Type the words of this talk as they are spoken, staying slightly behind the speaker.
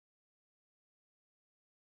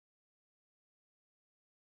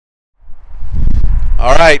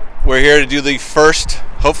All right, we're here to do the first,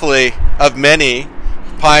 hopefully, of many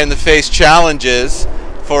Pie in the Face challenges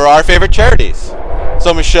for our favorite charities.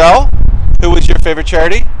 So Michelle, who was your favorite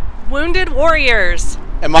charity? Wounded Warriors.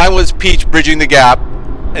 And mine was Peach Bridging the Gap,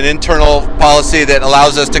 an internal policy that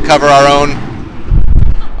allows us to cover our own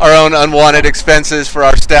unwanted expenses for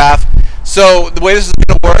our staff. So the way this is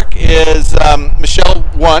going to work is Michelle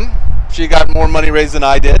won. She got more money raised than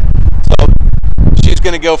I did. So she's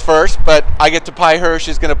going to go first, but I get to pie her.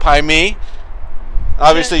 She's going to pie me.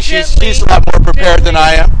 Obviously, she's a lot more prepared than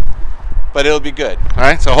I am, but it'll be good. All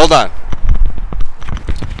right, so hold on.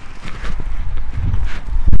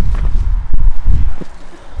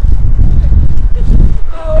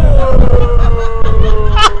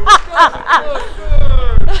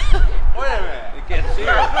 Wait a minute. You can't see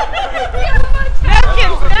her.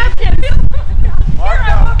 Napkins. Marco.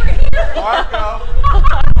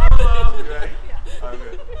 Okay. I'm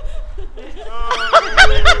good.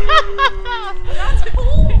 That's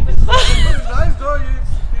cool. Nice though. You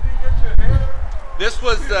didn't get your hair. This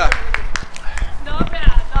was Not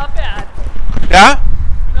bad. yeah?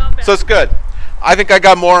 Not bad. So it's good. I think I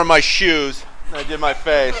got more on my shoes than I did my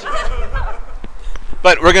face.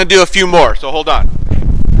 But we're going to do a few more, so hold on.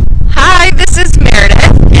 Hi, this is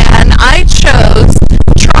Meredith, and I chose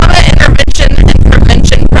trauma intervention and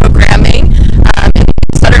prevention programming in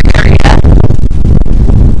the Sutter area.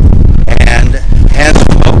 And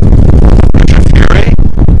Hansel, Richard Fury.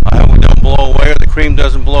 I hope we don't blow away or the cream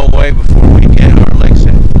doesn't blow away before we get our legs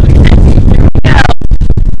in.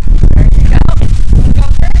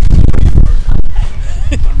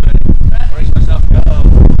 Brace myself, go.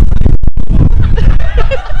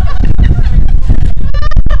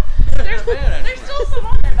 There's still some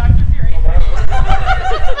on there, Dr. Fury.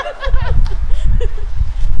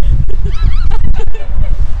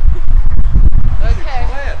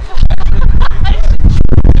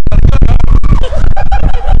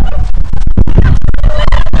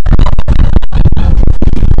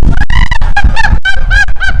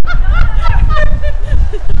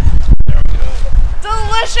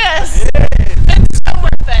 Delicious! It's so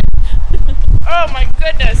worth it. Oh my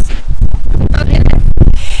goodness. Okay.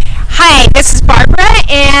 Hi, this is Barbara,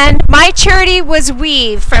 and my charity was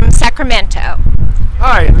Weave from Sacramento.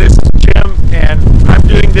 Hi, this is Jim, and I'm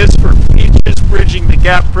doing this for Peaches Bridging the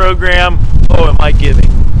Gap program. Oh, am I giving?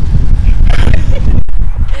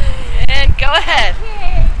 And go ahead.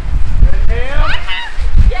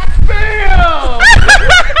 Bam!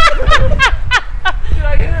 Did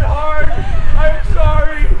I hit it hard? I'm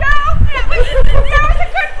sorry. That was a good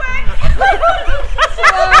one.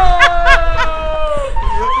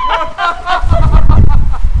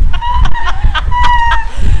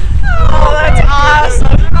 Oh, that's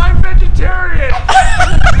awesome. And I'm vegetarian.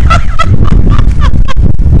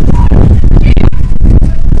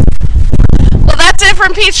 Well, that's it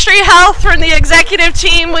from Peachtree Health, from the executive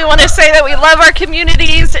team. We want to say that we love our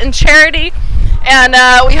communities and charity, and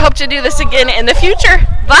we hope to do this again in the future.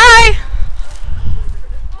 Bye.